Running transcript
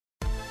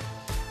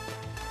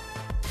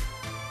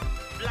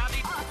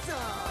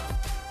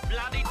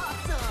Bloody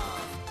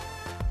awesome!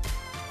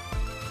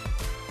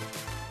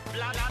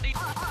 Bloody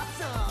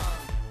awesome!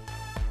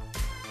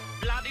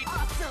 Bloody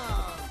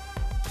awesome!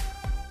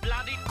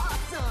 Bloody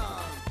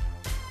awesome!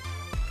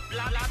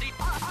 Bloody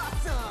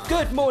awesome!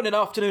 Good morning,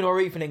 afternoon or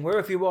evening,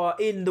 wherever you are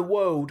in the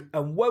world,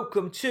 and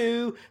welcome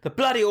to the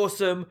Bloody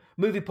Awesome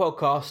Movie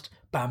Podcast,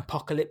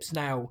 Bampocalypse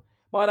Now.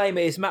 My name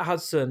is Matt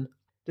Hudson.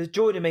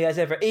 Joining me as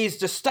ever is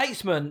the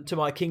statesman to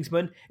my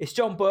kingsman. It's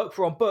John Burke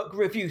from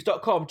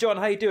BurkeReviews.com. John,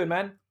 how you doing,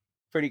 man?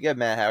 Pretty good,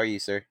 Matt. How are you,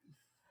 sir?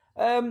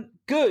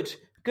 Good.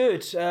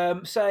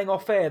 Saying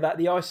off air that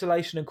the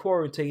isolation and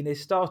quarantine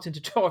is starting to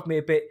drive me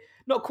a bit,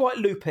 not quite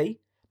loopy,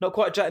 not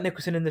quite Jack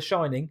Nicholson in The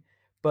Shining,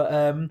 but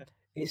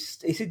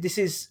this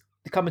is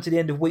coming to the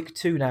end of week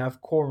 2 now of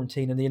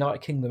quarantine in the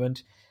United Kingdom,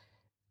 and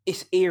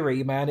it's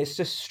eerie, man. It's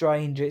just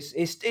strange.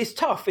 It's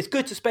tough. It's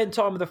good to spend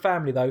time with the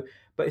family though,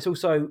 but I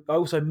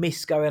also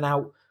miss going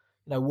out,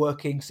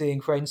 working,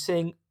 seeing friends,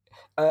 seeing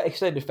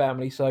extended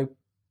family.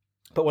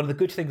 But one of the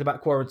good things about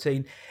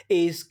quarantine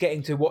is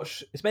getting to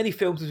watch as many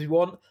films as we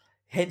want,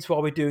 hence why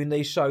we're doing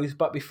these shows.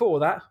 But before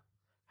that,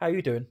 how are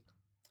you doing?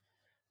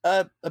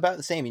 About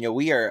the same.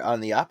 We are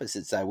on the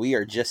opposite side. We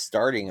are just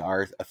starting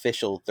our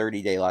official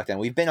 30-day lockdown.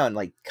 We've been on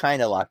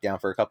kind of lockdown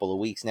for a couple of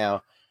weeks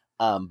now,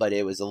 but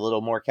it was a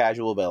little more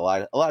casual,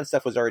 but a lot of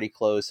stuff was already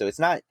closed, so it's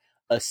not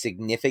a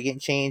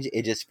significant change.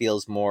 It just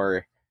feels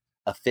more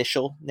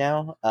official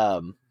now.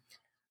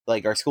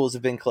 Our schools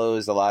have been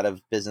closed. A lot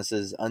of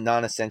businesses,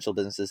 non-essential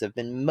businesses, have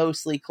been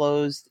mostly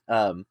closed.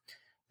 But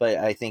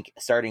I think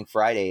starting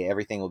Friday,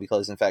 everything will be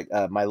closed. In fact,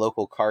 my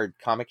local card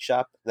comic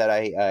shop that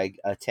I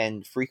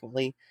attend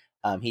frequently,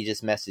 he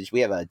just messaged. We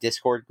have a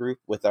Discord group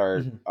with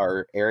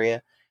our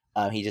area.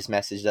 He just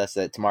messaged us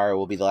that tomorrow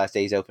will be the last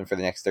day he's open for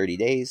the next 30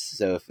 days.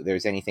 So if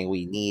there's anything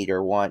we need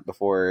or want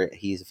before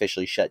he's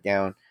officially shut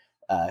down,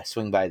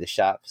 swing by the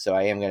shop. So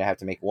I am going to have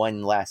to make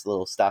one last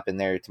little stop in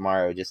there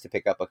tomorrow just to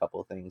pick up a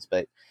couple of things.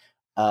 But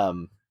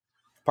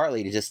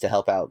partly to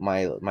help out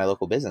my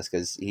local business,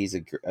 because he's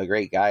a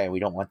great guy and we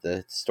don't want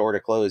the store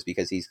to close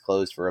because he's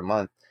closed for a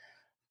month.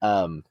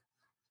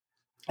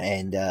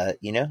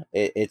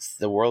 It's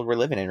the world we're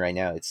living in right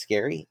now. It's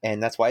scary,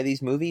 and that's why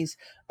these movies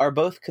are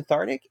both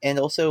cathartic and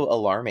also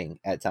alarming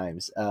at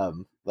times.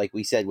 Like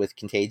we said with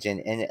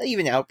Contagion and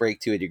even Outbreak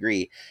to a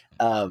degree.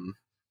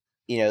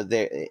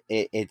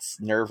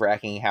 It's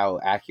nerve-wracking how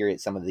accurate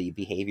some of the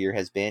behavior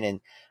has been, and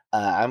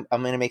I'm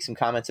going to make some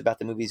comments about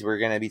the movies we're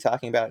going to be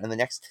talking about in the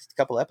next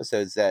couple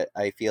episodes that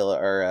I feel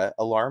are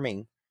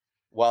alarming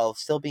while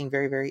still being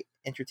very, very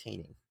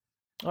entertaining.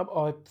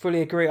 I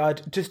fully agree.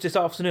 Just this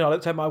afternoon, I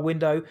looked out my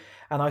window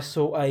and I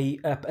saw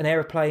an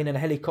aeroplane and a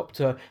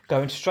helicopter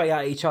going straight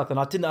at each other, and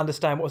I didn't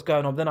understand what was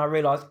going on. Then I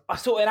realised I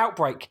saw an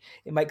outbreak.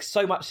 It makes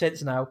so much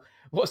sense now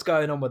what's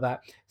going on with that.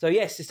 So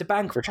yes, it's the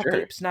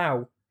Bampocalypse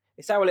Now.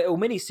 It's our little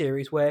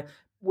mini-series where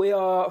we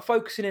are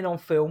focusing in on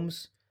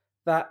films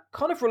that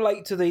kind of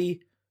relate to the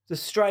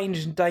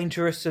strange and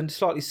dangerous and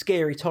slightly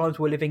scary times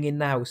we're living in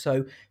now.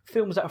 So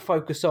films that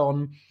focus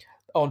on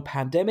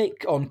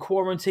pandemic, on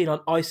quarantine,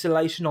 on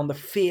isolation, on the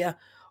fear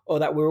or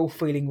that we're all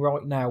feeling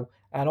right now.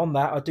 And on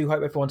that, I do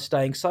hope everyone's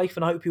staying safe,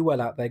 and I hope you're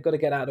well out there. Got to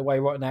get out of the way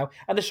right now.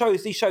 And these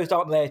shows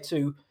aren't there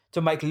to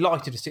make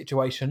light of the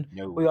situation.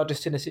 No. We are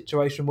just in a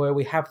situation where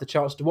we have the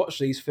chance to watch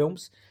these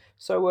films.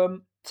 So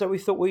we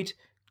thought we'd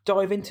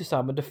dive into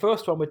some. And the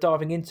first one we're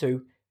diving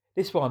into,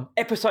 this one,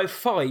 episode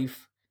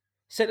 5,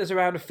 centers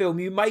around a film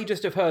you may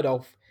just have heard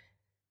of,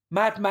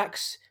 Mad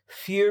Max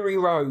Fury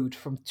Road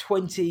from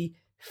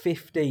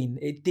 2015.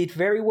 It did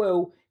very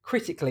well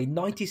critically,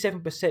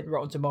 97%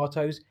 Rotten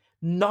Tomatoes,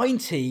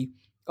 90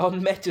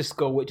 on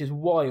Metascore, which is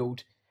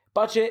wild.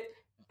 Budget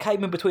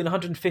came in between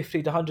 $150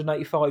 to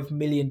 $185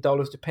 million,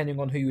 depending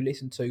on who you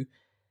listen to.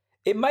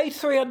 It made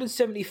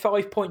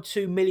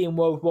 $375.2 million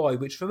worldwide,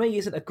 which for me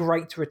isn't a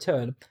great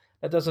return.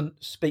 That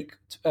doesn't speak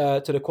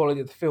to the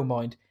quality of the film,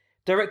 mind.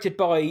 Directed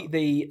by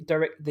the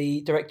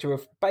director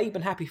of Babe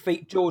and Happy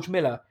Feet, George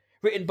Miller.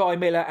 Written by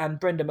Miller and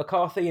Brenda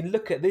McCarthy. And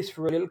look at this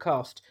for a little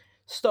cast.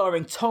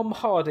 Starring Tom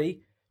Hardy,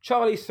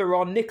 Charlie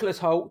Theron, Nicholas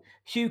Hoult,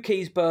 Hugh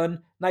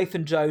Keays-Byrne,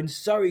 Nathan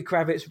Jones, Zoe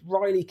Kravitz,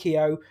 Riley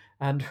Keough,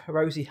 and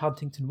Rosie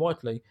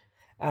Huntington-Whiteley.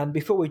 And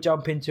before we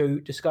jump into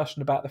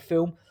discussion about the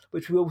film,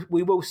 which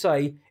we will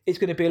say is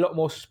going to be a lot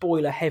more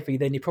spoiler heavy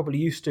than you're probably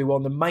used to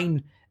on the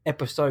main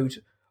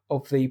episode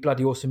of the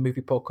Bloody Awesome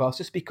Movie Podcast,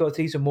 just because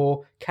these are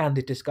more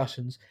candid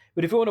discussions.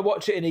 But if you want to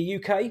watch it in the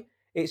UK,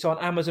 it's on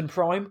Amazon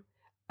Prime,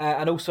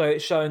 and also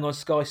it's showing on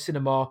Sky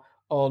Cinema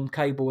on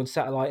cable and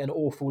satellite, an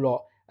awful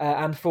lot.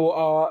 And for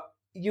our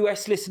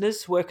US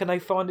listeners, where can they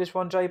find this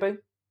one, JB?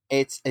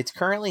 It's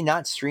currently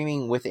not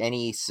streaming with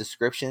any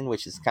subscription,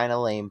 which is kind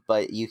of lame,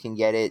 but you can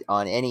get it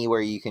on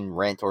anywhere you can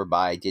rent or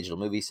buy digital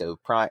movies. So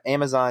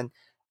Amazon,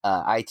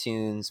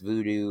 iTunes,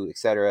 Vudu,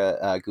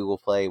 etc., Google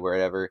Play,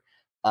 wherever.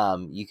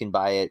 You can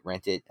buy it,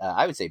 rent it.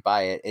 I would say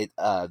buy it.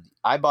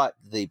 I bought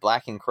the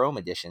Black and Chrome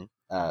edition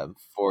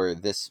for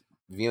this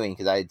viewing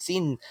because I had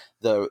seen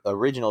the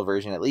original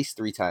version at least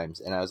 3 times,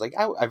 and I was like,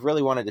 I've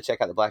really wanted to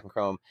check out the Black and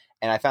Chrome,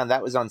 and I found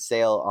that was on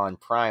sale on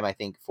Prime, I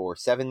think for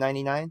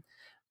 $7.99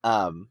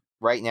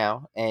 right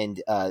now,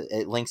 and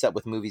it links up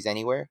with Movies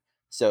Anywhere.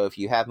 So if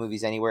you have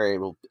Movies Anywhere, it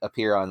will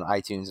appear on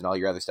iTunes and all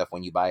your other stuff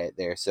when you buy it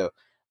there. So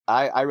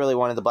I really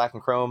wanted the Black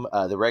and Chrome.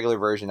 The regular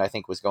version I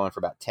think was going for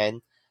about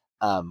 10.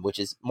 Which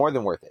is more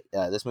than worth it.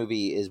 This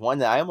movie is one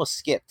that I almost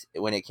skipped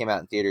when it came out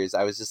in theaters.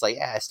 I was just like,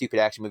 stupid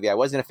action movie. I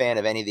wasn't a fan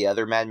of any of the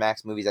other Mad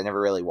Max movies. I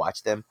never really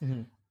watched them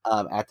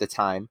at the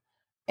time.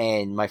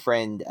 And my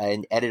friend,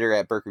 an editor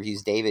at Burke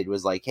Reviews, David,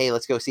 was like, hey,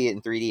 let's go see it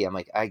in 3D. I'm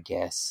like, I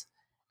guess.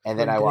 And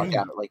then I walked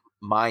out like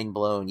mind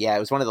blown. Yeah, it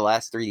was one of the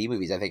last 3D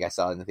movies I think I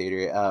saw in the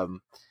theater.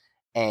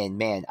 And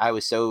man, I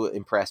was so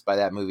impressed by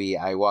that movie.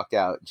 I walked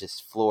out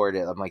just floored.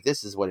 I'm like,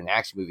 this is what an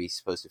action movie is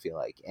supposed to feel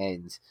like.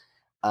 And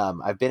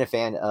I've been a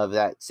fan of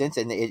that since,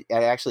 and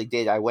I actually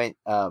did. I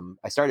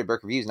started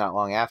Burke Reviews not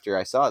long after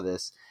I saw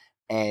this,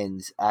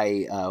 and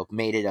I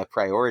made it a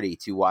priority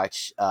to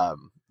watch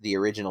the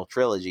original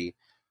trilogy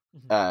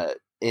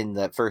in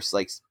the first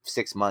like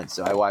 6 months.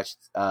 So I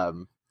watched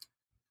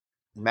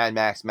Mad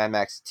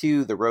Max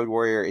 2, The Road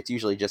Warrior. It's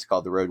usually just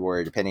called The Road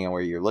Warrior, depending on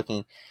where you're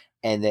looking,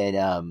 and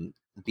then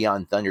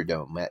Beyond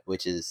Thunderdome,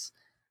 which is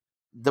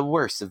the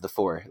worst of the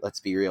 4.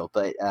 Let's be real,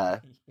 but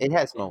it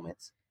has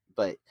moments,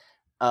 but.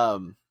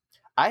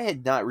 I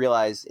had not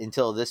realized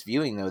until this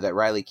viewing though that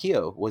Riley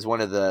Keough was one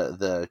of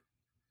the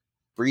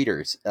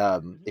breeders,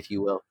 if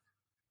you will,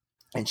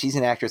 and she's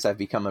an actress I've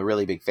become a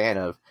really big fan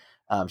of.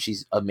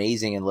 She's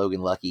amazing in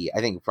Logan Lucky.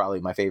 I think probably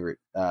my favorite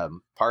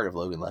part of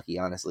Logan Lucky,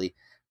 honestly.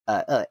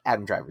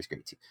 Adam Driver's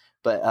great too,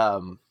 but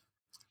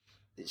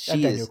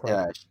she is.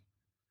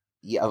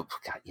 Yeah, oh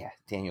god, yeah,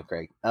 Daniel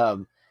Craig.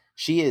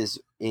 She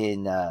is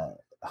in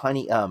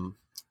Honey.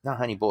 Not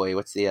Honey Boy.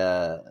 What's the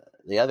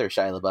other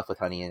Shia LaBeouf with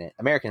Honey in it?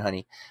 American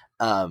Honey.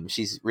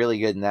 She's really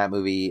good in that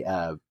movie.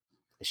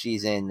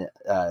 She's in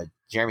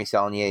Jeremy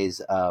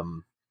Saulnier's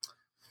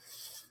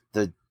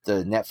the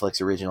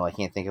Netflix original. I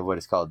can't think of what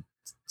it's called.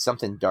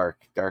 Something dark.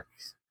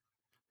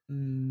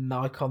 No,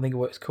 I can't think of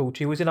what it's called.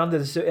 She was in Under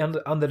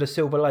the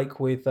Silver Lake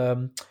with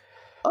oh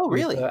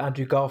really with,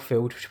 Andrew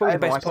Garfield. She's probably the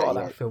best part of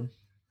that film.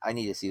 I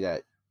need to see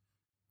that.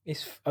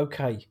 It's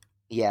okay.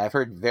 Yeah, I've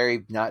heard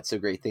very not so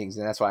great things,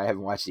 and that's why I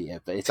haven't watched it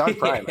yet. But it's on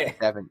Prime. I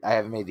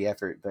haven't made the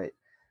effort, but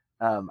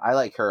I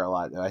like her a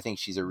lot, though. I think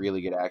she's a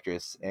really good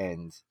actress,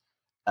 and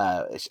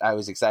I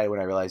was excited when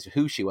I realized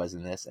who she was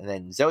in this. And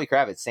then Zoe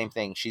Kravitz, same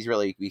thing. She's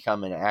really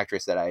become an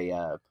actress that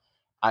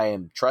I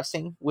am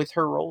trusting with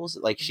her roles.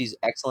 Like she's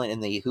excellent in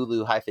the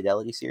Hulu High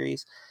Fidelity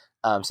series.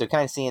 So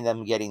kind of seeing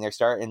them getting their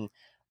start, and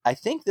I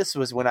think this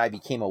was when I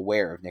became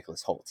aware of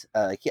Nicholas Hoult.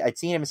 I'd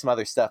seen him in some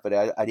other stuff, but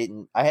I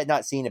had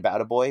not seen About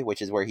a Boy,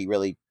 which is where he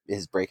really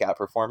his breakout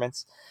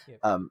performance.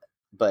 Yeah.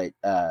 But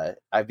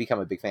I've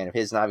become a big fan of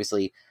his, and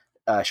obviously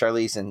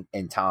Charlize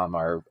and Tom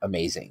are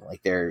amazing.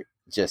 Like they're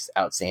just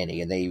outstanding,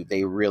 and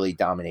they really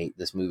dominate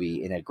this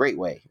movie in a great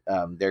way.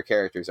 Their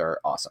characters are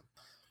awesome.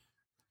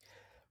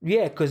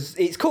 Yeah, because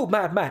it's called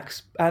Mad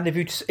Max, and if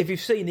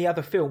you've seen the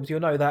other films, you'll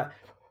know that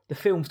the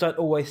films don't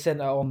always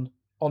center on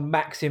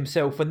Max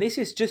himself, and this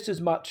is just as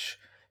much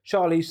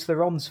Charlize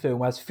Theron's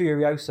film as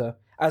Furiosa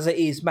as it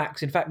is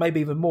Max. In fact,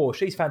 maybe even more.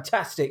 She's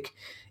fantastic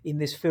in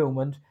this film,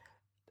 and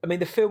I mean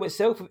the film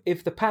itself.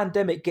 If the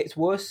pandemic gets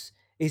worse,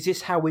 is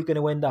this how we're going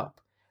to end up?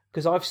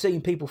 Because I've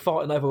seen people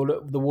fighting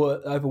over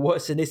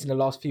worse than this in the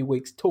last few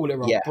weeks. Toilet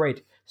roll,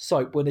 bread,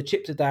 soap. When the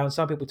chips are down,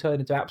 some people turn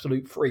into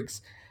absolute freaks.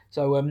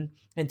 So,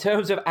 in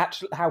terms of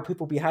actually how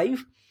people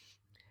behave,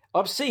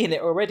 I'm seeing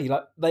it already.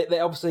 Like they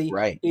obviously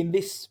in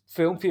this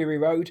film, Fury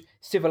Road,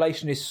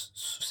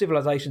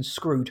 civilization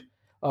screwed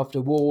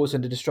after wars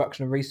and the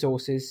destruction of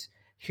resources.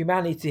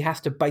 Humanity has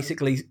to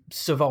basically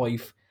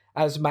survive,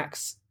 as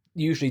Max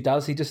usually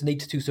does. He just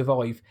needs to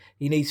survive.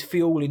 He needs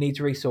fuel. He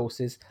needs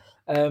resources.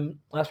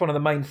 That's one of the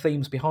main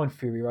themes behind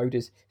Fury Road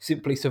is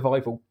simply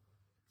survival.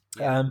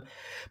 Yeah.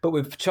 But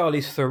with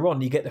Charlize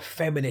Theron, you get the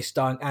feminist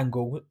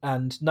angle,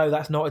 and no,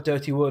 that's not a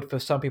dirty word for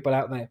some people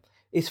out there.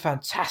 It's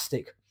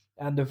fantastic.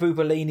 And the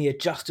Vuvalini are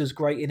just as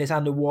great in this,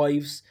 and the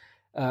wives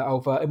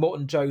of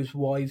Immortan Joe's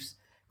wives.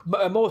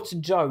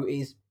 Immortan Joe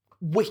is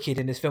wicked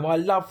in this film. I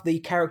love the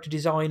character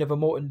design of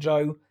Immortan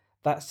Joe.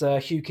 That's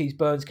Hugh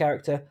Keys-Byrne's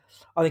character.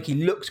 I think he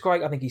looks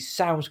great. I think he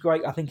sounds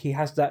great. I think he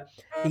has that.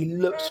 He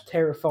looks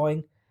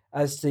terrifying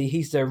as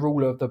he's the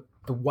ruler of the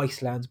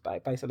wastelands,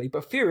 basically.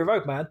 But Fury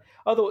Road, man,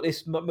 I thought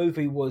this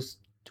movie was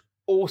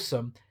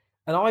awesome.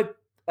 And I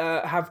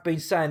have been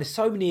saying there's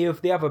so many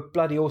of the other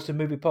bloody awesome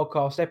movie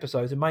podcast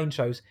episodes and main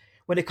shows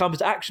when it comes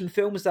to action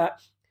films that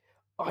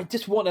I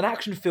just want an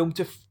action film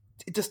to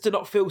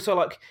not feel so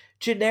like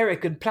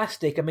generic and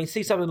plastic. I mean,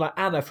 see something like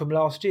Anna from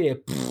last year.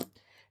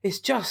 It's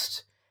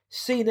just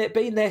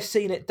been there,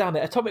 seen it, done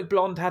it. Atomic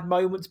Blonde had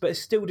moments, but it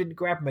still didn't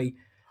grab me.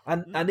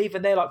 And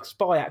even they're like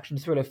spy action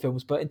thriller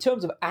films. But in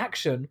terms of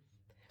action,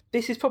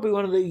 this is probably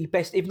one of the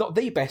best, if not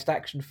the best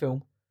action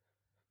film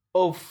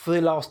for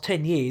the last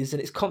 10 years.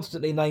 And it's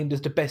constantly named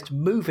as the best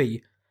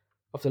movie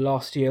of the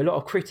last year. A lot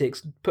of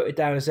critics put it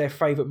down as their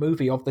favourite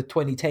movie of the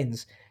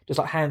 2010s, just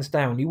like hands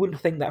down. You wouldn't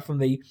think that from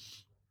the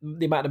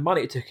amount of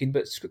money it took in,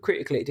 but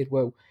critically it did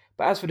well.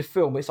 But as for the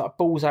film, it's like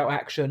balls out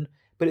action,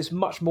 but it's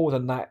much more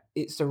than that.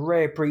 It's a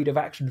rare breed of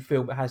action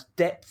film. It has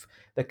depth.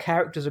 The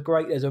characters are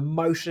great. There's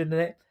emotion in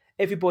it.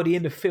 Everybody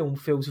in the film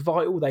feels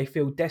vital. They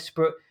feel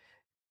desperate.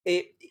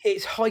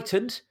 It's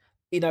heightened.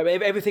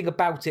 Everything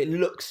about it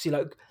looks,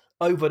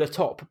 over the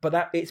top, but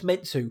that it's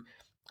meant to,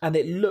 and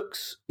it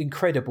looks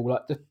incredible.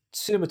 Like the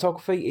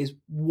cinematography is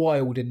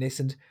wild in this,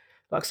 and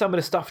like some of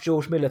the stuff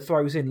George Miller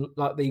throws in,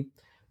 like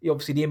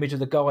obviously the image of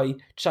the guy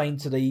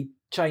chained to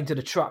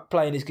the truck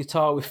playing his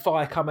guitar with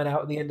fire coming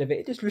out at the end of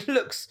it. It just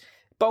looks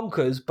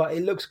bonkers, but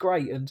it looks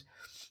great. And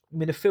I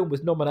mean, the film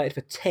was nominated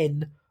for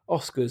 10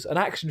 Oscars. An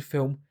action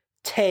film,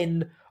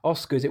 10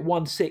 Oscars. It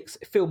won 6: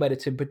 film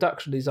editing,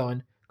 production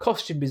design,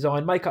 costume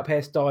design, makeup,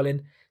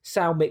 hairstyling,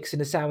 sound mixing,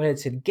 and sound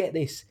editing. Get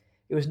this,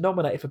 it was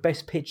nominated for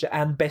Best Picture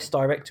and Best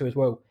Director as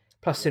well,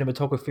 plus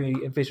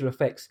cinematography and visual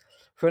effects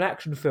for an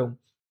action film.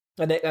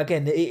 And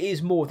again, it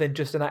is more than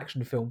just an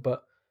action film,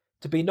 but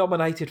to be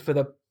nominated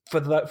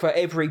for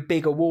every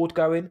big award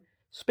going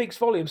speaks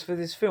volumes for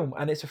this film.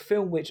 And it's a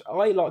film which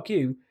I, like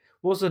you,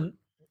 wasn't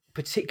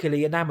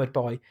particularly enamoured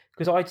by,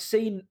 because I'd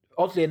seen,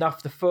 oddly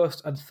enough, the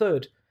first and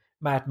third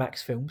Mad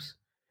Max films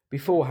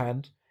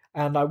beforehand,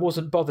 and I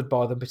wasn't bothered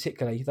by them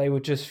particularly. They were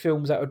just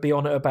films that would be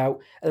on at about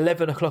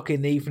 11 o'clock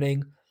in the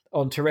evening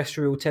on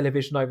terrestrial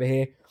television over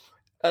here,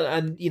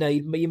 and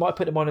you might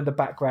put them on in the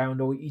background,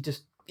 or you'd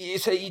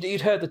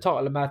heard the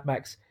title of Mad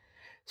Max.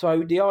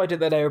 So the idea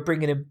that they were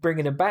bringing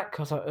him back,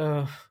 I was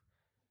like,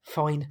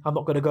 fine, I'm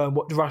not going to go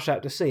and rush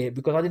out to see it,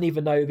 because I didn't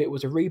even know if it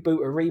was a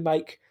reboot, a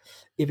remake,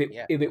 if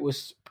it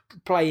was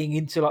playing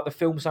into like the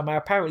film somehow.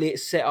 Apparently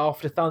it's set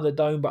after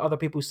Thunderdome, but other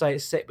people say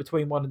it's set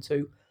between 1 and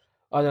 2.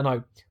 I don't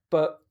know.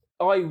 But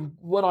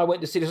when I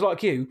went to see this,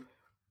 like you,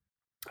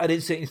 I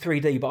didn't see it in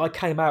 3D, but I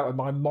came out and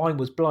my mind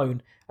was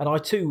blown. And I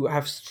too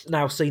have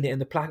now seen it in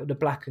the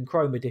black and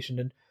chrome edition,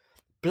 and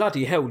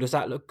bloody hell does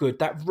that look good.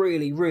 That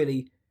really,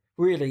 really,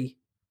 really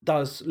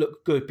does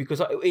look good,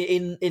 because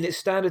in its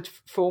standard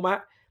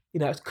format,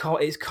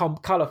 it's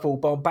colourful,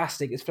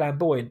 bombastic, it's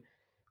flamboyant.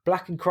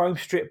 Black and chrome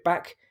stripped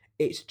back,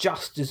 it's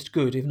just as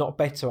good, if not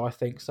better, I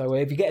think. So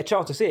if you get a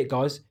chance to see it,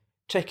 guys,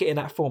 check it in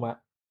that format.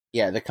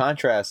 Yeah, the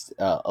contrast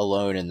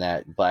alone in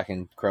that black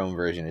and chrome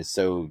version is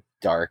so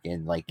dark,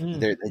 and like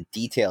the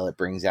detail it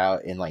brings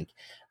out in like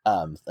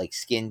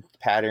skin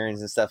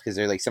patterns and stuff, because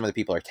they're like, some of the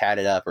people are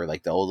tatted up, or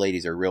like the old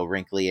ladies are real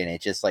wrinkly, and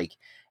it just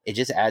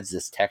adds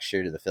this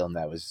texture to the film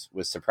that was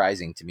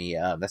surprising to me.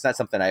 That's not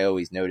something I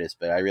always notice,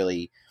 but I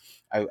really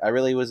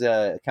was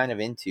kind of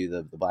into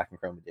the black and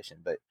chrome edition.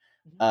 But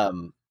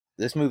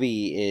this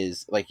movie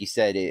is, like you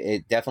said,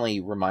 it definitely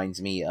reminds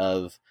me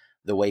of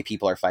the way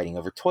people are fighting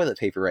over toilet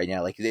paper right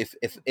now. Like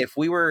if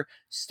we were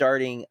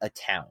starting a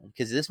town,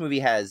 because this movie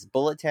has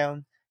Bullet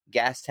Town,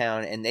 Gas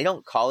Town, and they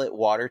don't call it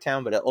Water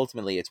Town, but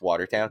ultimately it's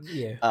Water Town.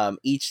 Yeah.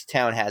 Each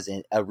town has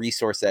a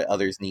resource that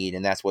others need,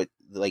 and that's what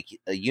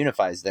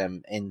unifies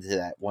them into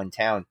that one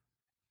town.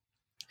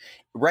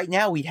 Right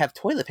now we have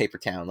Toilet Paper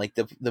Town, like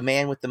the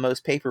man with the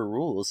most paper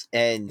rules,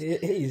 and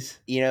it is.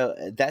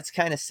 That's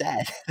kind of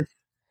sad.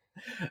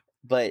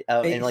 But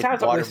it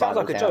sounds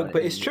like a joke,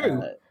 but it's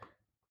true.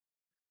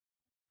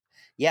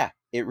 Yeah,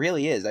 it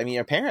really is. I mean,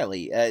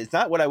 apparently, it's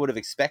not what I would have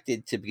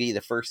expected to be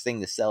the first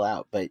thing to sell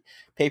out, but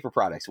paper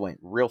products went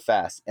real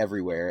fast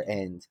everywhere,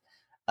 and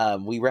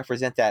we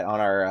represent that on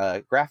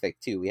our graphic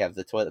too. We have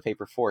the toilet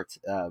paper fort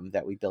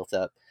that we built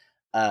up,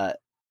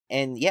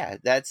 and yeah,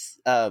 that's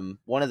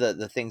one of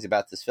the things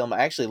about this film.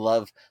 I actually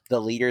love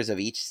the leaders of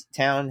each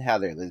town, how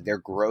they're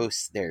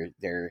gross,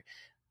 they're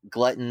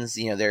gluttons,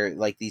 they're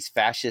like these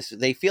fascist,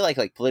 they feel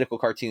like political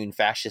cartoon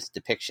fascist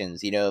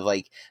depictions, of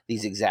like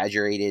these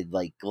exaggerated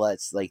like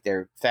gluts, like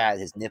they're fat,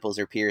 his nipples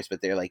are pierced,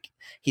 but they're like,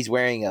 he's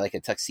wearing a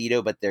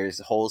tuxedo, but there's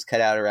holes cut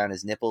out around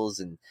his nipples.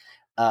 And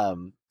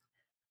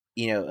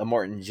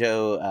Immortan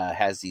Joe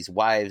has these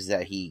wives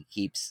that he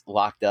keeps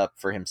locked up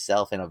for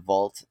himself in a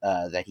vault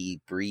that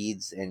he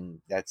breeds,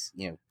 and that's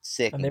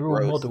sick, and they're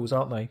all models,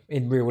 aren't they,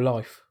 in real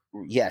life?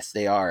 Yes,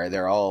 they are.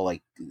 They're all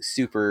like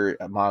super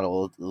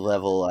model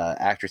level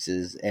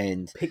actresses,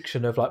 and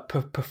depiction of like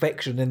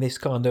perfection in this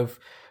kind of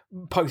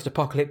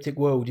post-apocalyptic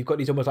world. You've got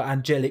these almost like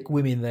angelic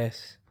women there.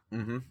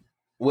 Mm-hmm.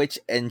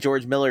 And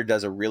George Miller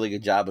does a really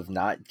good job of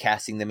not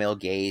casting the male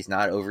gaze,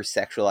 not over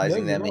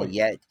sexualizing them, and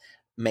yet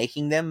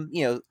making them,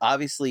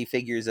 obviously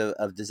figures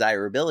of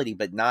desirability,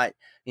 but not,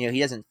 he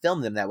doesn't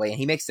film them that way, and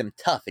he makes them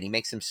tough, and he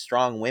makes them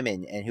strong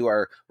women and who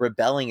are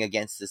rebelling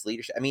against this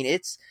leadership. I mean,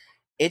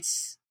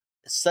 it's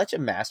such a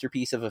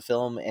masterpiece of a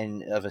film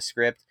and of a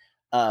script.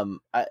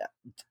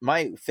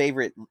 My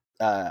favorite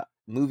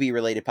movie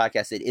related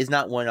podcast that is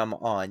not one I'm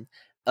on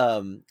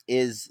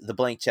is the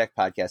Blank Check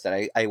podcast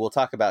that I will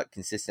talk about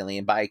consistently.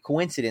 And by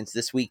coincidence,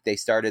 this week they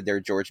started their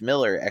George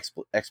Miller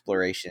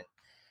exploration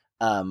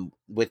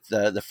with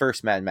the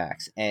first Mad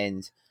Max.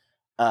 And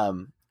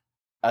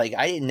like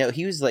I didn't know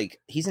he's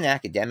an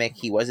academic.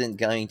 He wasn't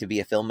going to be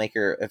a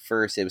filmmaker at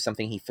first. It was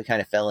something he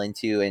kind of fell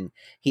into, and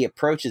he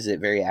approaches it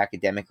very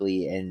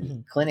academically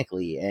and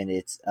clinically, and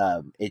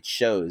it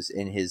shows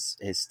in his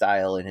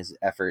style and his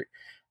effort.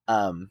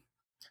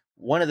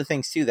 One of the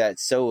things too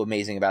that's so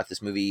amazing about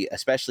this movie,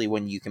 especially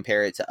when you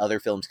compare it to other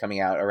films coming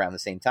out around the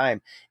same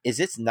time, is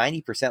it's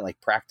 90% like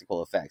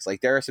practical effects.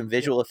 Like there are some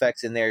visual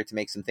effects in there to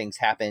make some things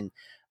happen.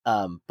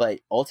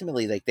 But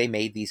ultimately, like they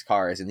made these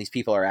cars, and these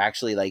people are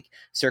actually like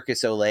Cirque du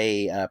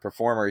Soleil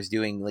performers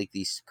doing like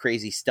these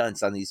crazy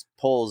stunts on these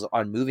poles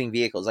on moving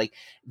vehicles. Like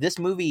this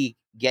movie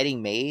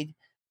getting made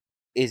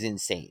is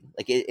insane.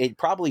 Like it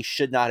probably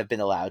should not have been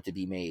allowed to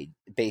be made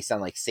based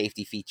on like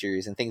safety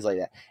features and things like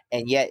that.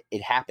 And yet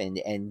it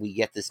happened, and we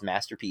get this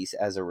masterpiece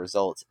as a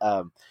result.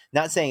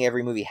 Not saying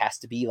every movie has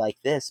to be like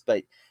this,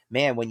 but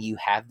man, when you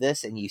have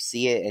this and you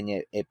see it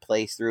and it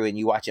plays through and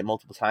you watch it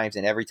multiple times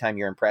and every time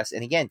you're impressed.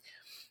 And again,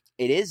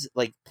 it is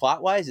like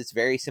plot wise, it's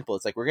very simple.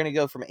 It's like, we're going to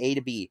go from A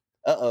to B.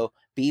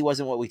 B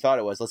wasn't what we thought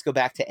it was. Let's go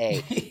back to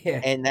A.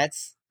 And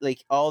that's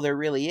like all there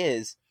really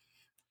is.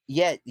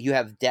 Yet you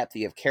have depth,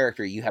 you have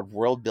character, you have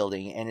world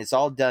building, and it's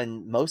all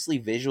done mostly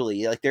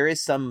visually. Like there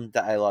is some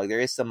dialogue, there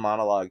is some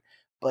monologue,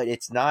 but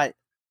it's not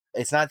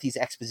these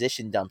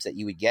exposition dumps that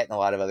you would get in a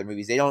lot of other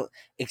movies. They don't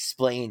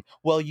explain,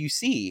 well, you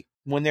see,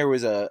 when there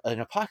was an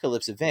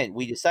apocalypse event,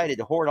 we decided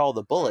to hoard all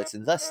the bullets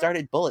and thus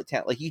started Bullet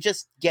Town. Like you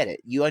just get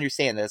it. You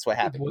understand that's what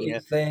happened. You know?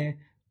 There,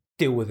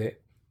 deal with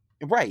it.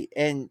 Right.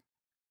 And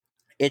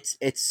it's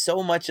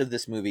so much of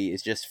this movie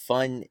is just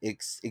fun,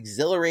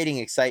 exhilarating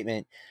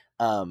excitement.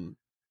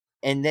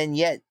 And then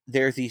yet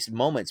there's these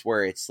moments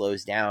where it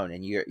slows down,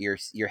 and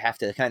you have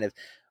to kind of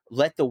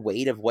let the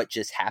weight of what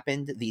just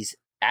happened, these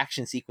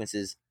action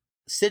sequences,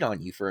 sit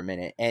on you for a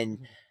minute and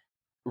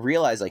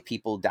realize like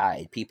people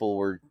died, people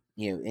were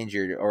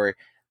injured, or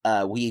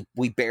we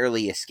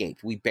barely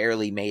escaped, we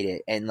barely made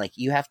it, and like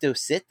you have to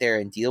sit there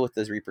and deal with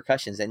those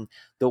repercussions. And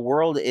the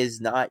world is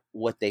not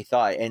what they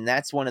thought, and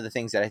that's one of the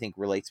things that I think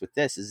relates with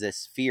this is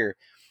this fear.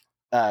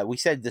 We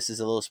said this is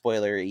a little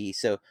spoilery,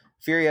 so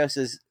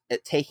Furiosa's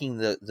taking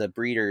the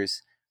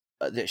breeders,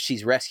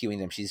 she's rescuing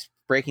them, she's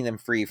breaking them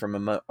free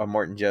from a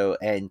Morton Joe,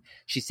 and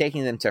she's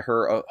taking them to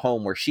her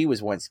home where she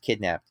was once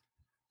kidnapped.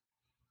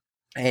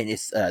 And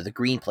it's the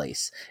Green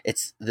Place.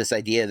 It's this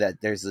idea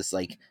that there's this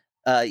like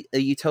a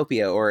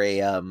utopia or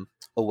a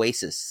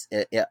oasis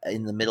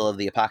in the middle of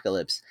the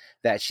apocalypse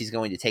that she's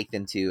going to take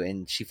them to,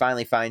 and she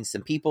finally finds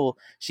some people.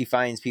 She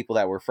finds people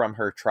that were from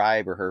her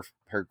tribe or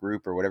her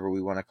group or whatever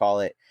we want to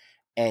call it,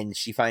 and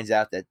she finds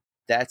out that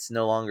that's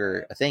no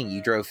longer a thing.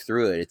 You drove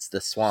through it. It's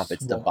the swamp.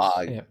 It's the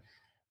bog.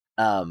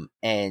 Yeah.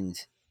 And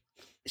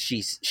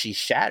she's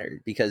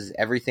shattered because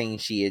everything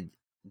she had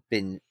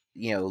been,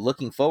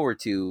 looking forward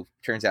to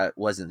turns out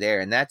wasn't there.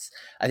 And that's,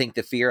 I think,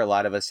 the fear a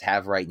lot of us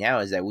have right now,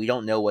 is that we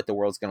don't know what the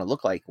world's going to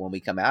look like when we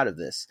come out of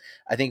this.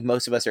 I think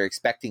most of us are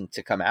expecting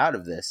to come out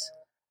of this,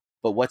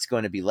 but what's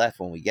going to be left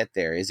when we get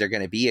there? Is there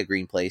going to be a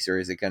green place, or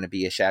is it going to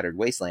be a shattered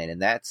wasteland?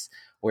 And that's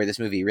where this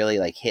movie really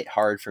like hit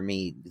hard for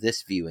me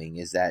this viewing,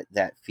 is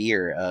that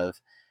fear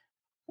of,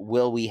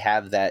 will we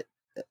have that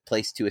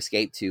place to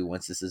escape to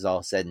once this is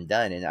all said and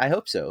done? And I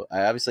hope so.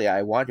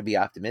 I want to be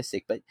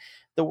optimistic, but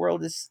the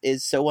world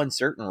is so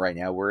uncertain right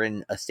now. We're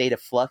in a state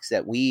of flux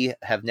that we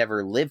have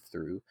never lived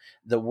through.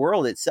 The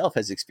world itself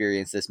has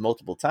experienced this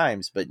multiple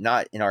times, but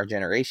not in our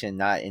generation,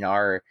 not in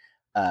our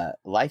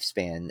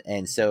lifespan.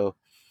 And so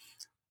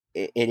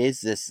it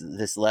is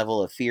this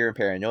level of fear and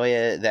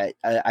paranoia that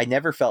I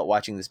never felt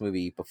watching this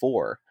movie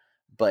before,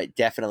 but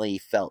definitely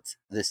felt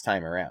this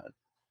time around.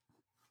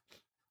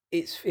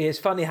 It's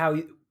funny how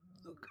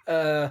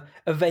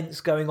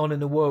events going on in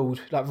the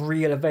world, like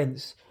real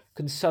events,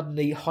 can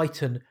suddenly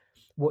heighten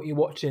what you're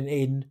watching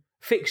in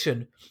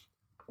fiction.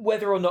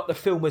 Whether or not the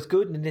film was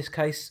good, and in this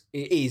case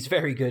it is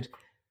very good,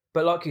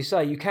 but like you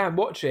say, you can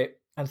watch it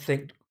and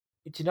think,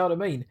 do you know what I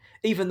mean?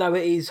 Even though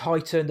it is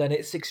heightened and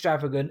it's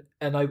extravagant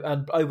and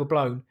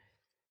overblown,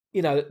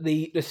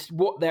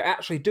 what they're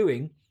actually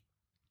doing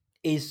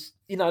is,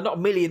 not a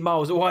million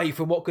miles away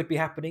from what could be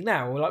happening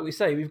now. Like we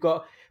say, we've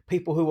got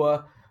people who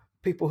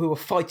are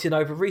fighting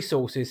over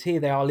resources. Here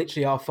they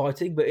literally are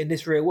fighting, but in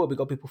this real world, we've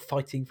got people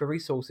fighting for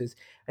resources.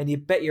 And you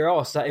bet your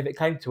ass that if it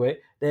came to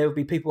it, there would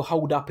be people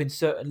holed up in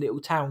certain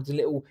little towns and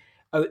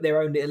their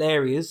own little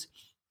areas,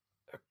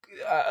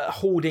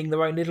 hoarding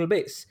their own little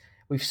bits.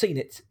 We've seen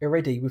it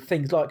already with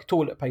things like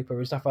toilet paper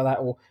and stuff like that,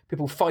 or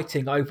people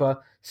fighting over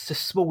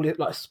small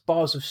like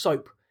bars of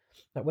soap.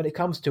 Like when it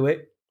comes to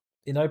it,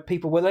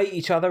 people will hate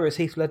each other, as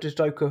Heath Ledger's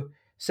Joker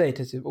said,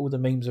 as all the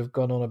memes have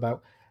gone on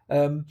about.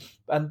 And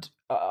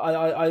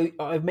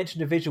I've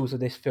mentioned the visuals of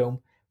this film.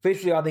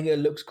 Visually, I think it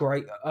looks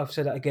great. I've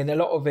said that again. A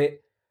lot of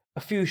it,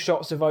 a few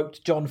shots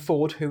evoked John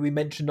Ford, who we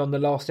mentioned on the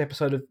last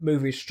episode of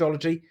Movie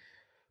Astrology.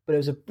 But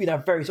there's a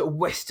very sort of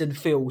Western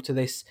feel to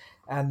this,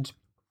 and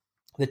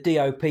the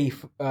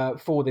DOP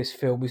for this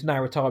film is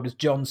now retired as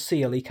John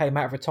Seal. He came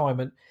out of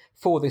retirement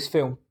for this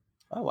film.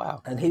 Oh,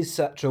 wow. And his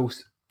actual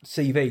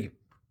CV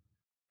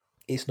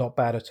it's not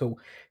bad at all.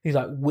 Things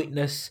like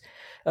Witness,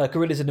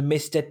 Gorillas in the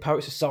Mist, Dead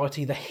Poet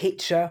Society, The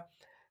Hitcher,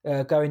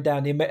 going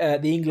down the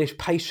English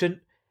Patient,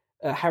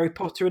 Harry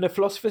Potter and the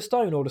Philosopher's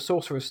Stone or the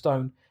Sorcerer's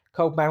Stone,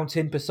 Cold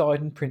Mountain,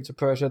 Poseidon, Prince of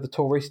Persia, The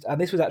Tourist, and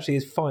this was actually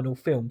his final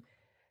film.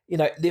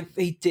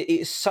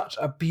 It's such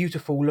a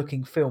beautiful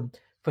looking film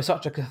for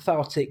such a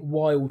cathartic,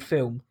 wild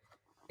film.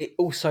 It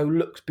also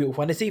looks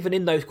beautiful, and it's even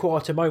in those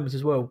quieter moments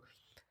as well.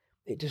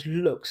 It just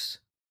looks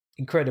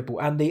incredible,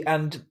 and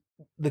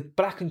the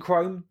black and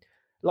chrome,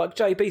 like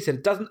JB said,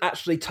 it doesn't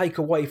actually take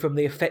away from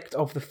the effect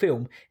of the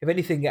film. If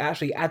anything, it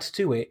actually adds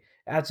to it.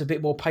 It adds a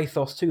bit more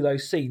pathos to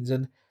those scenes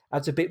and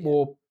adds a bit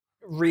more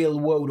real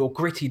world or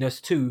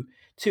grittiness to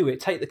it.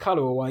 Take the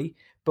colour away,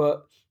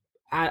 but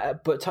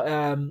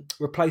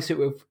replace it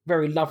with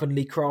very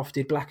lovingly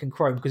crafted black and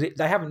chrome, because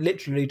they haven't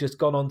literally just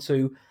gone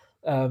onto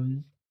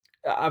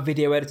a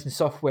video editing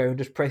software and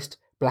just pressed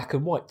black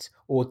and white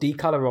or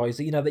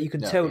decolorizer. That you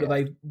can tell that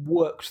they've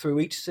worked through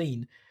each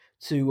scene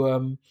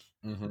to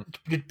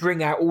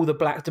bring out all the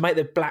black, to make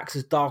the blacks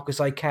as dark as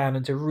they can,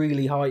 and to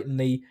really heighten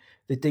the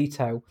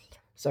detail.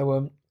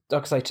 So,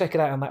 like I say, check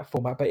it out in that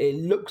format. But it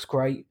looks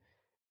great.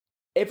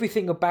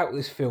 Everything about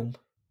this film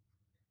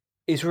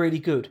is really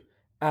good,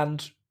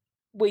 and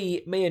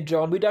me and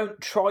John, we don't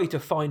try to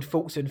find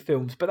faults in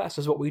films, but that's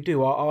just what we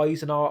do. Our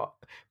eyes and our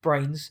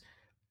brains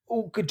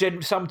all could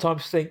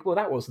sometimes think, well,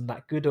 that wasn't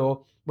that good,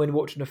 or when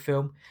watching a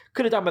film,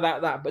 could have done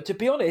without that. But to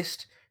be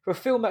honest, for a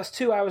film that's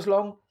 2 hours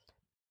long,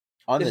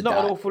 there's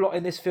not an awful lot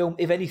in this film,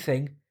 if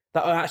anything,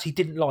 that I actually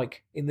didn't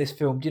like in this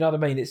film. Do you know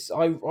what I mean?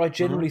 I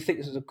generally think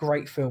this is a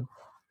great film.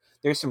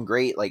 There's some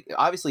great,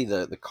 obviously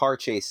the car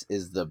chase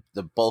is the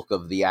bulk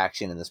of the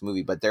action in this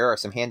movie, but there are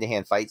some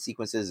hand-to-hand fight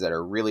sequences that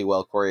are really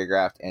well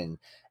choreographed and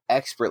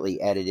expertly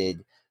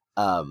edited.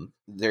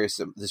 There's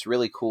this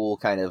really cool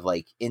kind of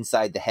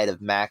inside the head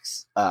of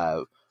Max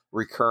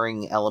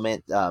recurring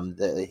element.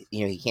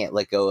 He can't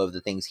let go of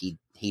the things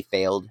he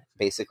failed,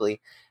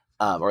 basically,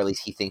 or at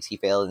least he thinks he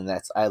failed,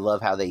 and I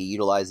love how they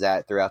utilize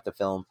that throughout the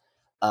film.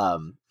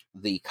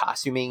 The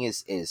costuming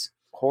is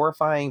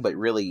horrifying, but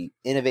really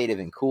innovative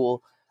and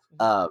cool.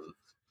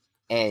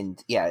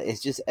 And yeah,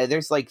 it's just,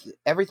 there's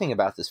everything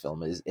about this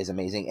film is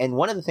amazing. And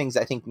one of the things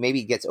I think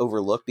maybe gets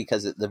overlooked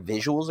because the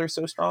visuals are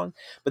so strong,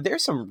 but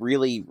there's some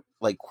really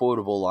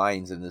quotable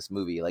lines in this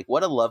movie.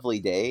 What a lovely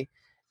day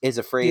is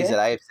a phrase that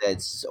I have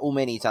said so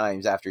many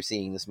times after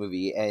seeing this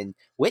movie, and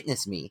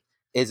witness me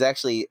is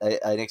actually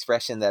an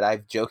expression that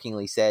I've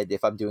jokingly said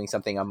if I'm doing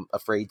something I'm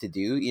afraid to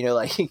do.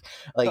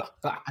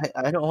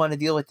 I don't want to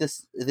deal with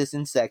this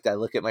insect. I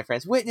look at my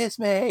friends, witness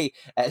me,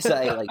 as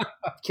I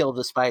kill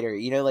the spider.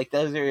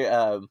 Those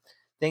are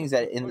things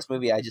that in this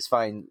movie I just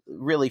find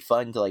really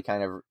fun to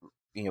kind of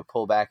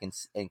pull back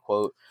and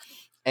quote.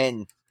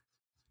 And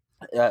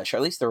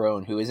Charlize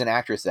Theron, who is an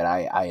actress that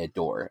I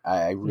adore,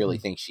 I really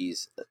think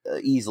she's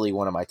easily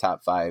one of my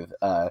top 5.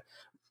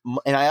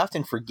 And I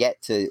often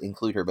forget to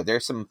include her, but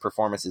there's some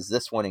performances,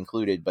 this one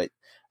included, but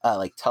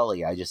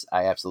Tully, I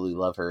absolutely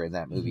love her in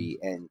that movie.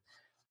 And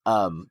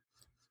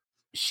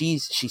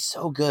she's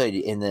so good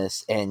in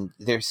this, and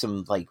there's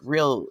some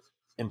real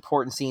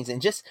important scenes,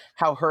 and just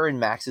how her and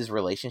Max's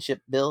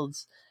relationship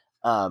builds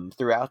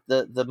throughout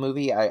the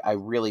movie. I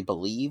really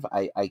believe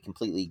I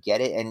completely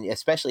get it. And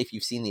especially if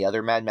you've seen the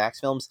other Mad Max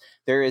films,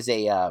 there is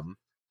a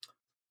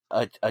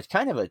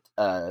kind of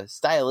a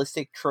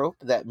stylistic trope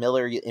that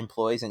Miller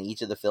employs in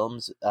each of the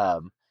films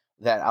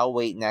that I'll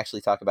wait and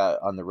actually talk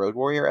about on the Road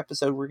Warrior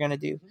episode we're going to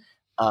do.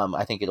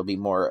 I think it'll be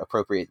more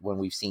appropriate when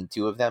we've seen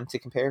 2 of them to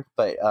compare,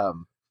 but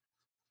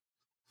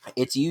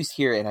it's used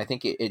here, and I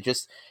think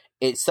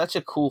it's such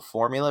a cool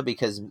formula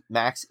because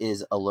Max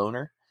is a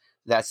loner.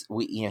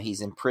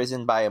 He's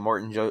imprisoned by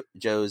Immortan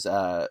Joe's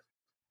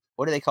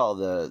what do they call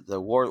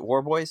the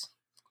war boys?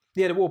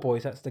 Yeah, the war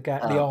boys. That's the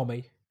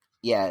army.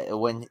 Yeah,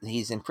 when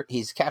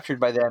he's captured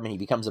by them and he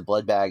becomes a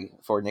blood bag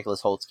for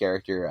Nicholas Holt's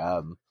character,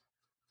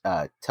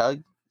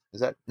 Tug,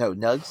 is that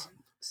Nugs,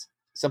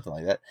 something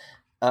like that.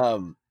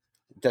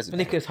 Doesn't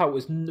Nicholas Holt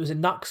was it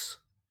Nux?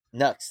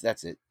 Nux,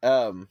 that's it.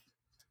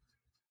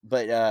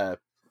 But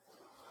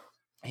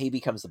he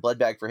becomes the blood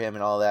bag for him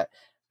and all that.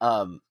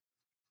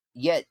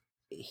 Yet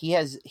he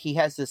has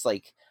this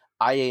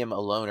I am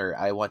a loner,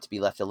 I want to be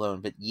left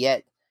alone, but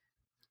yet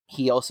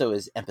he also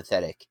is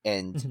empathetic,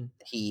 and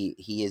he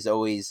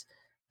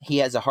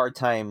has a hard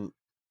time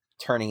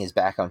turning his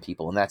back on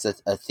people, and that's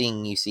a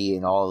thing you see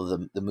in all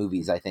of the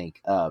movies, I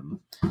think,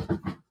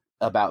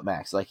 about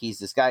Max. He's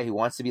this guy who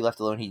wants to be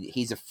left alone.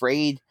 He's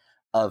afraid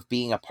of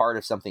being a part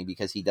of something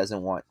because he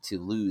doesn't want to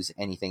lose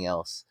anything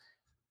else,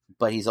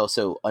 but he's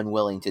also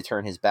unwilling to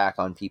turn his back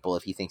on people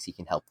if he thinks he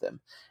can help them.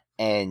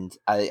 And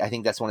I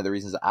think that's one of the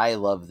reasons I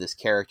love this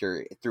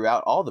character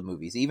throughout all the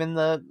movies, even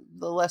the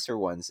lesser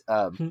ones,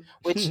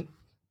 which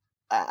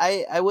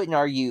I wouldn't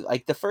argue.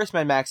 The first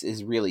Mad Max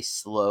is really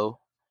slow,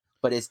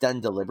 but it's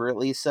done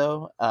deliberately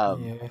so.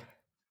 And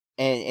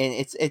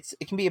it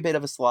can be a bit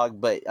of a slog,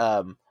 but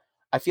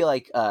I feel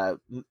like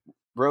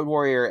Road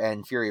Warrior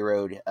and Fury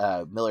Road,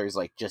 Miller's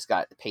just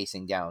got the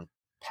pacing down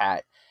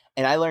pat.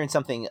 And I learned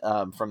something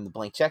from the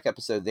Blank Check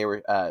episode.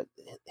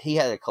 He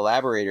had a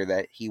collaborator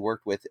that he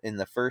worked with in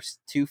the first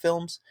two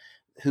films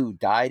who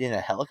died in a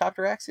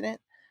helicopter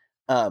accident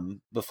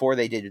before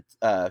they did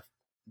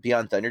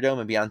Beyond Thunderdome.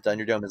 And Beyond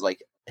Thunderdome is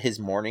like his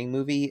mourning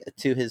movie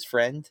to his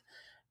friend.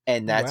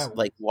 And that's Wow.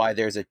 like why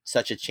there's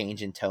such a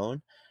change in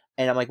tone.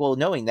 And I'm like, well,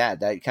 knowing that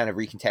kind of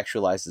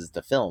recontextualizes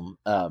the film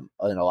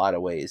in a lot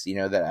of ways,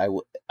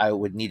 that I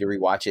would need to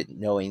rewatch it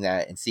knowing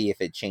that and see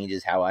if it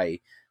changes how I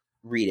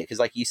read it. Because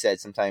like you said,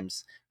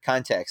 sometimes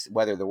context,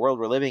 whether the world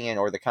we're living in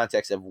or the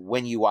context of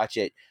when you watch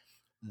it,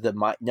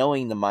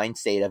 knowing the mind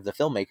state of the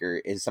filmmaker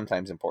is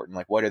sometimes important.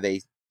 Like, what are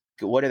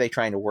they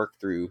trying to work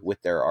through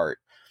with their art?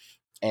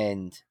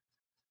 And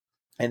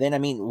then, I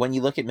mean, when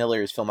you look at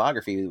Miller's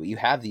filmography, you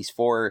have these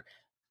 4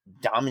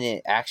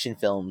 dominant action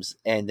films,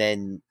 and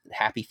then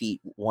Happy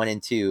Feet 1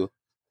 and 2.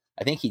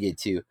 I think he did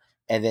 2,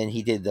 and then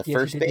he did the Yes,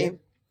 first he did, Babe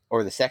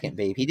or the second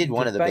Babe. He did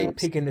one of the Babe,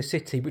 Babes. Pig in the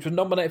City, which was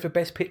nominated for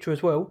Best Picture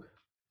as well.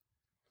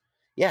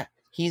 Yeah,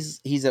 he's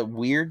a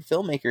weird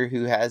filmmaker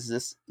who has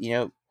this,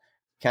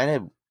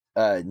 kind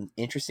of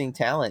interesting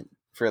talent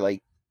for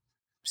like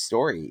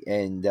story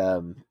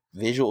and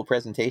visual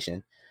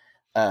presentation.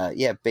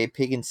 Babe,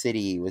 Pig in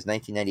City was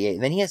 1998,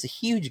 and then he has a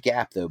huge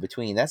gap though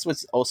between. That's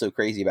what's also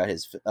crazy about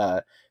his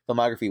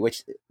filmography.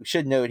 Which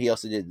should note, he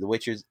also did the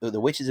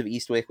Witches of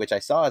Eastwick, which I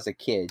saw as a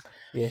kid.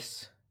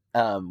 Yes.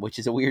 Which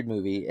is a weird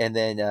movie, and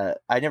then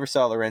I never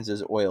saw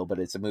Lorenzo's Oil, but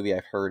it's a movie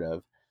I've heard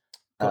of.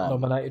 Got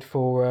nominated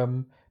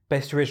for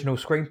Best Original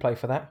Screenplay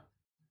for that.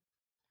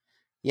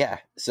 Yeah,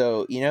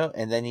 so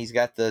and then he's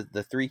got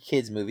the 3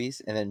 kids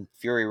movies, and then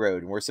Fury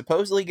Road, and we're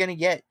supposedly going to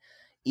get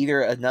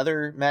either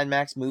another Mad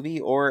Max movie,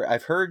 or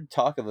I've heard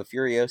talk of a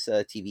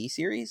Furiosa TV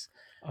series.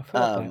 I've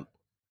heard that.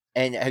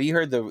 And have you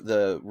heard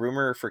the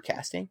rumor for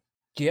casting?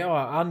 Yeah,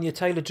 Anya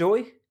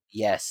Taylor-Joy.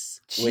 Yes.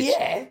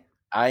 Yeah.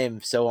 I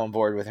am so on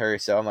board with her,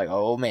 so I'm like,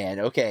 oh man,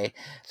 okay.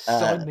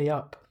 Sign me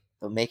up.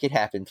 Make it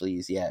happen,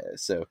 please. Yeah,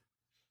 so.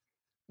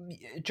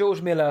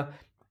 George Miller,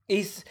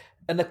 he's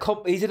a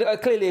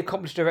clearly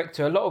accomplished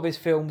director. A lot of his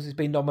films has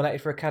been nominated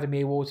for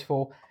Academy Awards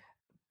for,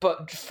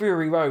 but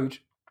Fury Road,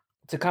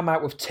 to come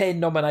out with 10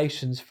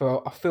 nominations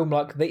for a film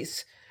like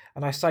this,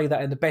 and I say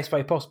that in the best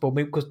way possible,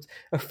 because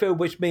a film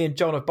which me and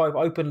John have both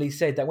openly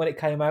said that when it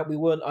came out we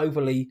weren't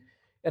overly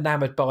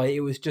enamoured by it.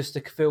 It was just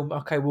a film,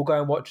 okay, we'll go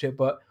and watch it,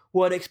 but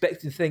weren't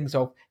expecting things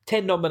of.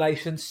 10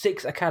 nominations,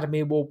 6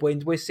 Academy Award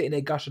wins. We're sitting there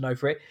gushing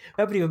over it.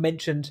 I haven't even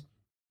mentioned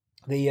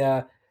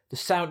the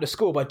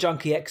score by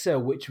Junkie XL,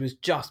 which was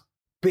just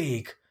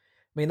big.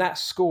 I mean, that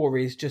score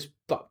is just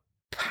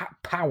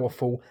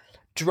powerful.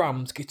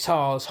 Drums,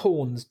 guitars,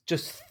 horns,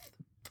 just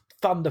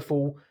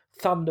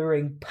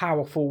thundering,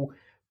 powerful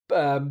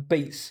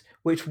beats,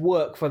 which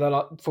work for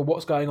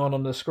what's going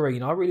on the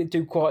screen. I really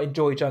do quite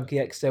enjoy Junkie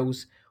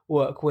XL's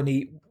work on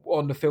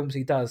the films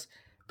he does,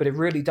 but it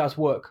really does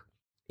work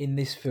in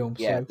this film.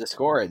 Yeah, so. The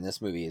score in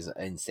this movie is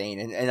insane,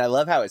 and I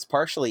love how it's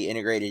partially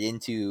integrated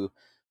into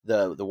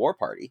the War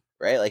Party,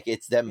 right? Like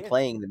it's them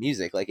playing the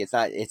music, like it's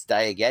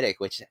diegetic,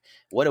 which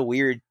what a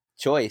weird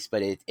choice,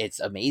 but it's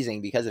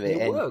amazing because of it.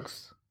 It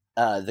works.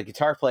 The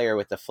guitar player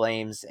with the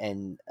flames,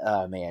 and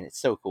man, it's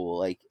so cool.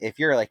 Like if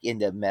you're like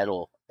into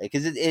metal,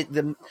 because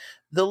the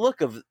look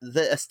of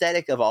the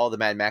aesthetic of all the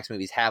Mad Max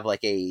movies have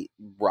like a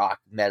rock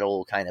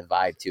metal kind of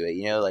vibe to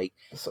it, like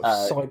sort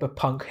of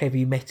cyberpunk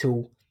heavy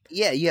metal.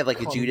 Yeah, you have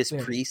like a Judas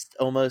Priest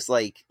almost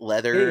like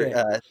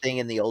leather thing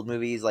in the old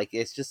movies. Like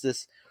it's just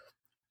this,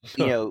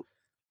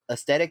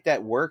 aesthetic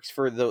that works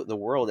for the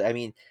world. I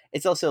mean,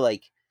 it's also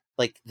like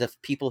the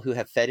people who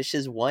have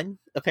fetishes won,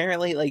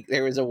 apparently. Like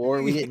there was a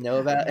war we didn't know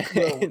about.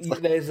 Well,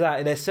 there's that,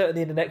 and there's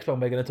certainly in the next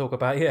one we're going to talk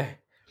about.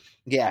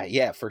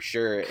 Yeah, for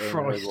sure. In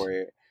Road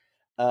Warrior.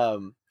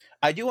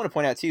 I do want to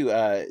point out too,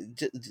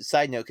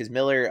 side note, because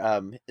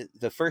Miller,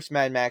 the first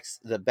Mad Max,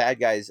 the bad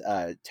guy's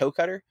toe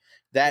cutter,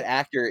 that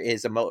actor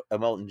is a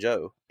Molten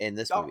Joe in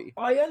this movie.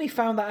 I only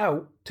found that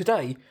out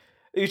today.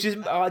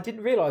 I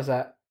didn't realize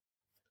that.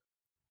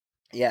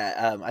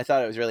 Yeah, I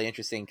thought it was really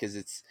interesting because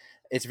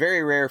it's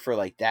very rare for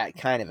like that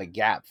kind of a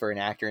gap for an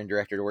actor and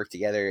director to work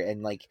together,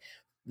 and like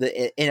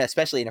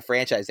especially in a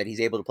franchise that he's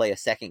able to play a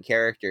second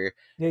character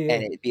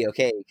and it'd be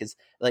okay. Because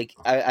like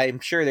I'm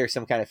sure there's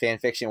some kind of fan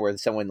fiction where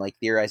someone like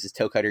theorizes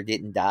Toe Cutter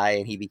didn't die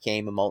and he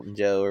became a Molten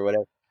Joe or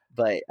whatever.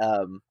 But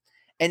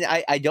and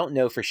I don't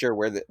know for sure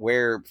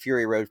where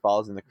Fury Road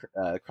falls in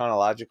the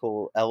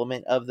chronological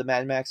element of the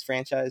Mad Max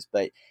franchise,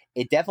 but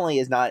it definitely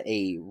is not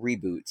a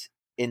reboot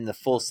in the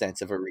full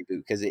sense of a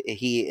reboot, because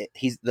the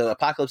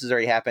apocalypse has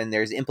already happened.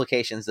 There's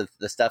implications of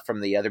the stuff from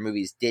the other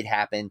movies did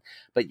happen,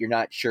 but you're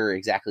not sure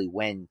exactly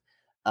when.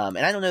 And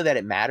I don't know that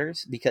it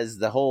matters,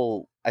 because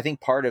I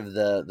think part of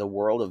the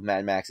world of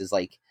Mad Max is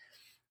like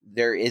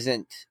there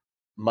isn't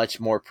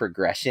much more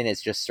progression.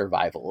 It's just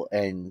survival,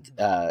 and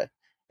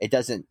it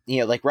doesn't,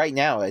 like right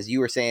now, as you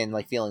were saying,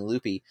 like feeling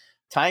loopy.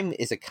 Time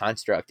is a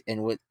construct,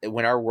 and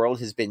when our world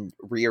has been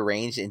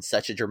rearranged in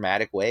such a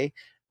dramatic way,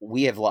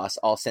 we have lost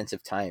all sense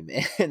of time.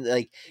 And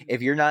like,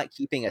 if you're not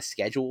keeping a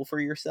schedule for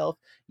yourself,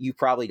 you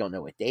probably don't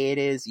know what day it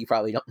is. You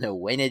probably don't know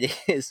when it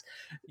is.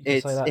 You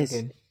can say that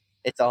again.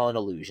 It's all an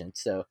illusion.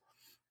 So,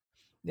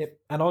 yep.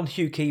 And on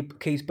Hugh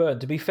Keys-Byrne,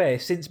 to be fair,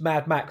 since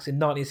Mad Max in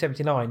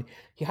 1979,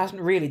 he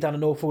hasn't really done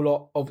an awful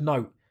lot of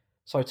note.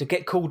 So to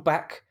get called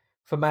back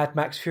for Mad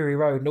Max Fury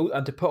Road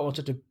and to put on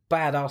such a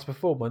badass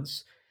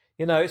performance,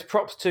 you know, it's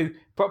props to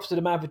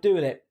the man for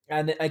doing it.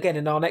 And again,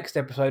 in our next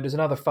episode, there's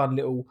another fun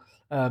little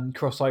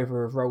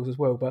crossover of roles as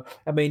well. But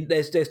I mean,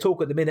 there's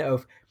talk at the minute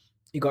of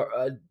you got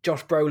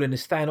Josh Brolin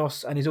as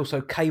Thanos, and he's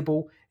also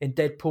Cable in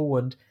Deadpool,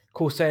 and of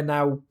course they're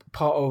now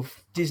part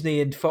of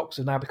Disney and Fox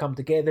have now become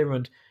together.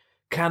 And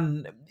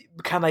can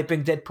they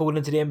bring Deadpool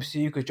into the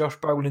MCU because Josh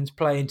Brolin's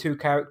playing two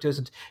characters,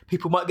 and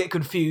people might get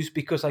confused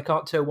because they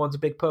can't tell one's a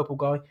big purple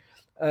guy.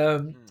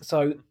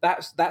 So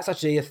that's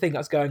actually a thing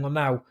that's going on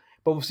now.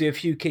 But obviously, a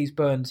Hugh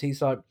Keys-Byrne,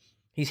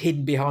 he's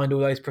hidden behind all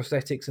those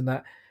prosthetics and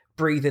that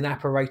breathing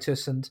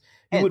apparatus, and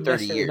you wouldn't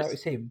necessarily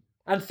notice him.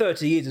 And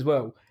 30 years as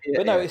well. Yeah,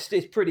 but no, it's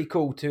pretty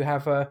cool to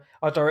have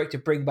our director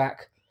bring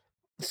back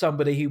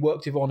somebody who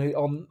worked with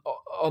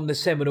on the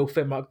seminal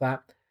film like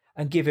that,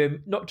 and give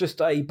him not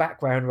just a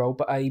background role,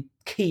 but a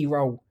key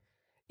role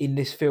in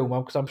this film.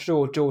 Because I'm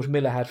sure George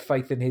Miller had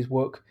faith in his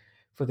work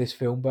for this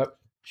film. But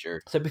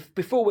sure. So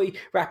before we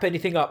wrap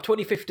anything up,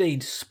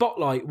 2015,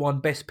 Spotlight won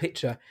Best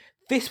Picture.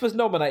 This was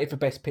nominated for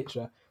Best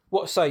Picture.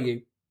 What say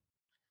you?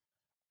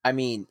 I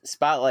mean,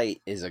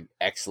 Spotlight is an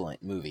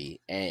excellent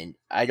movie, and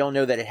I don't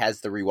know that it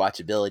has the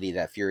rewatchability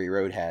that Fury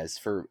Road has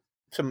for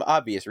some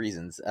obvious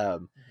reasons.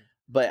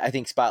 But I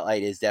think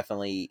Spotlight is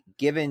definitely,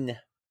 given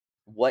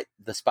what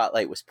the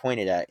spotlight was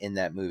pointed at in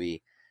that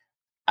movie,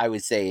 I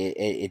would say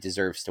it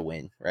deserves to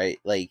win, right?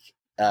 Like,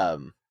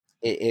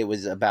 it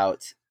was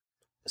about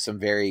some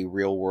very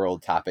real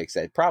world topics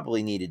that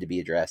probably needed to be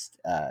addressed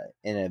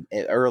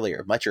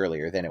much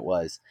earlier than it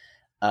was.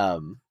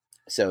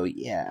 So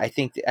yeah, I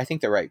think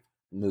the right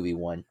movie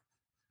won.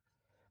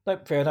 No,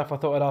 fair enough. I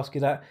thought I'd ask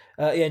you that.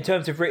 In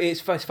terms of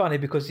it's funny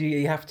because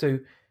you have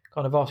to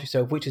kind of ask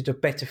yourself which is the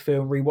better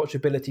film,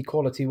 rewatchability,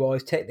 quality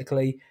wise,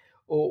 technically,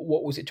 or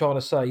what was it trying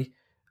to say?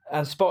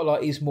 And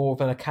Spotlight is more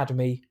of an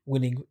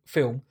Academy-winning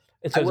film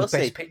in terms of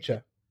Best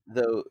Picture.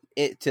 Though,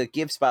 to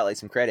give Spotlight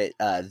some credit,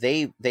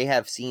 they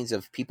have scenes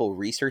of people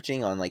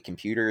researching on like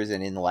computers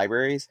and in the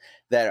libraries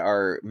that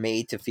are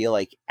made to feel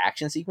like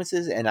action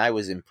sequences, and I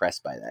was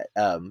impressed by that.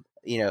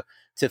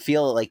 To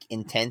feel like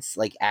intense,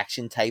 like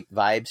action type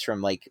vibes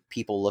from like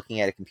people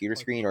looking at a computer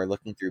screen or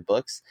looking through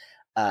books.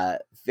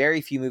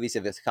 Very few movies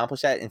have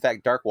accomplished that. In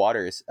fact, Dark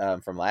Waters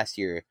from last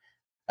year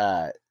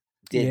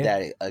did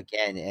that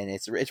again, and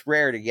it's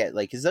rare to get,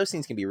 like, because those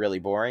scenes can be really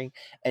boring,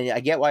 and I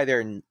get why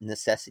they're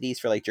necessities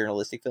for like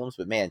journalistic films,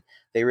 but man,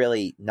 they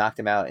really knocked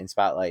them out in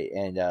Spotlight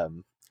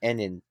and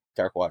in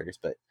Dark Waters.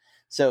 But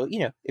so,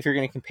 if you're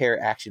going to compare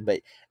action,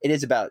 but it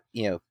is about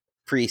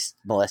priests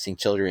molesting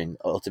children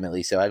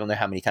ultimately, so I don't know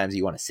how many times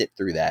you want to sit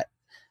through that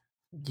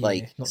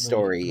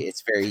story. Really.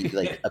 It's very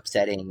like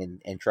upsetting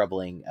and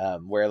troubling.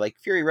 Where like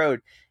Fury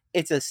Road,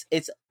 it's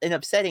an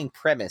upsetting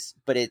premise,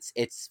 but it's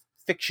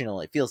fictional.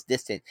 It feels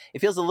distant. It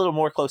feels a little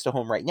more close to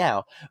home right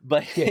now,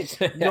 but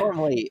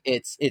normally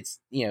it's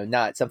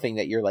not something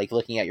that you're like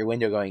looking at your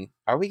window going,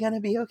 are we going to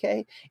be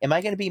okay? Am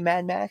I going to be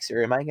Mad Max,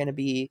 or am I going to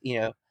be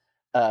am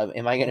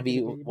I going to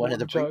be one of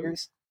the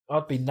breakers?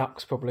 I'd be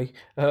Nux probably.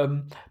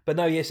 But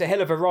no, it's a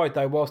hell of a ride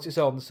though whilst it's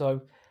on.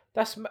 So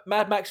that's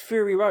Mad Max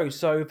Fury Road.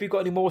 So have you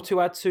got any more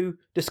to add to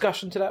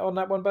discussion to that on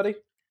that one, buddy?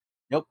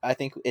 Nope. I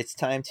think it's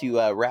time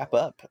to wrap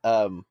up.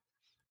 I'm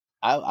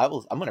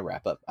going to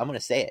wrap up. I'm going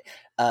to say it.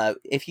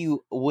 If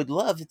you would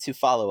love to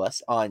follow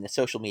us on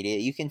social media,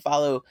 you can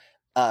follow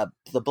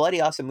the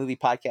Bloody Awesome Movie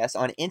Podcast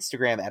on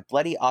Instagram at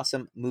Bloody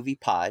Awesome Movie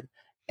Pod.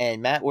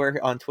 And Matt,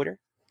 we're on Twitter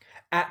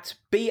at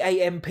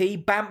BAMP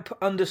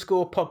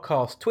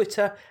 _podcast.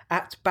 Twitter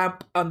at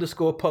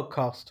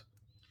BAMP_podcast.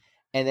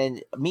 And then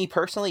me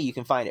personally, you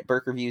can find at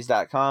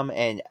BurkeReviews.com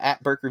and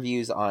at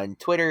BurkeReviews on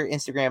Twitter,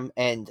 Instagram,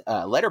 and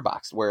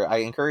Letterboxd, where I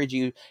encourage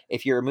you,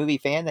 if you're a movie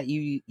fan, that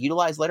you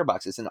utilize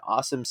Letterboxd. It's an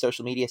awesome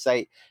social media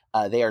site.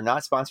 They are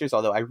not sponsors,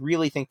 although I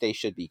really think they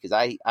should be, because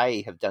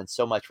I have done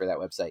so much for that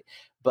website.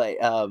 But,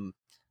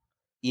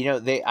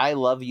 I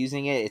love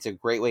using it. It's a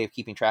great way of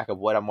keeping track of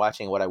what I'm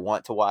watching, what I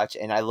want to watch,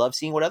 and I love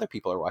seeing what other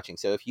people are watching.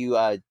 So if you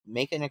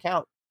make an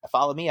account,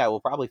 follow me, I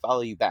will probably follow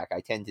you back.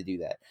 I tend to do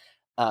that.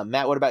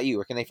 Matt, what about you?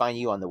 Where can they find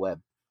you on the web?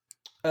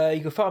 You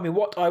can find me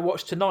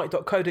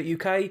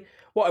whatIwatchtonight.co.uk,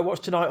 What I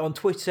Watched Tonight on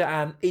Twitter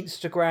and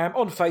Instagram,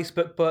 on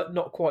Facebook, but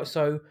not quite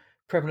so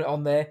prevalent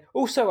on there.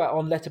 Also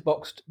on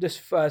Letterboxd,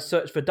 just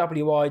search for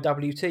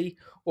WIWT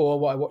or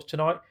What I Watched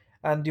Tonight,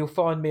 and you'll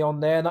find me on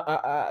there.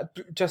 And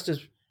just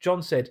as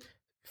John said,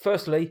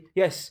 firstly,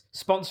 yes,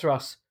 sponsor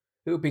us.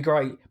 It would be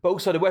great. But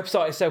also the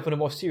website itself, on a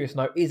more serious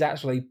note, is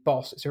actually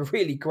boss. It's a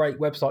really great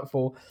website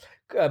for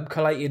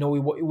collating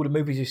all the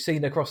movies you've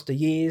seen across the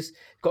years.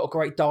 Got a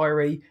great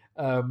diary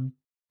and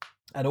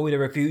all the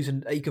reviews,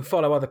 and you can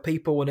follow other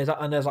people, and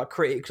there's like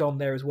critics on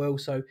there as well.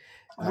 So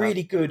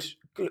really good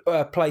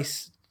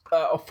place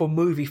for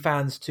movie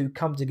fans to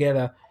come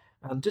together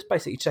and just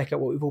basically check out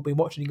what we've all been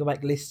watching. You can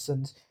make lists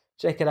and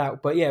check it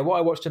out. But yeah, what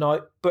I watched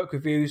tonight, book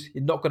reviews,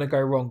 you're not going to go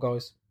wrong,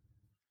 guys.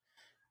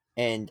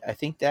 And I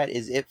think that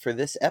is it for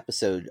this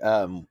episode.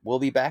 We'll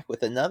be back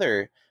with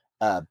another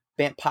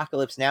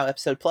Apocalypse Now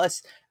episode.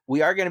 Plus,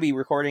 we are going to be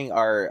recording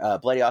our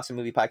Bloody Awesome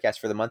Movie podcast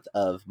for the month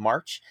of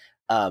March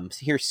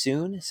here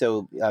soon.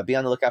 So be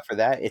on the lookout for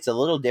that. It's a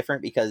little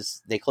different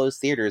because they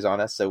closed theaters on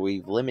us, so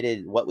we've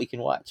limited what we can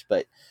watch.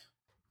 But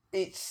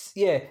it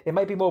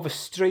may be more of a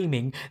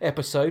streaming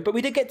episode, but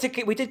we did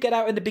get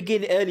out in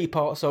the early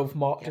parts of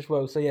March as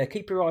well. So yeah,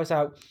 keep your eyes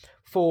out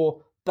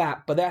for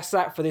that. But that's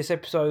that for this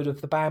episode of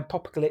the band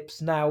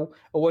Apocalypse Now.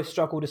 Always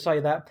struggle to say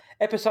that.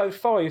 Episode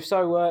 5.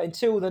 So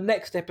until the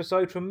next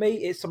episode, from me,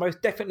 it's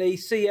most definitely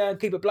see ya and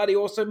keep it bloody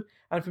awesome.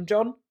 And from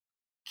John,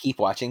 keep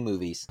watching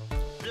movies.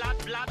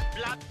 Blood, blood,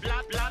 blood,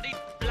 blood, bloody,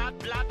 blood,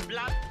 blood,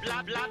 blood,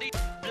 blood, bloody.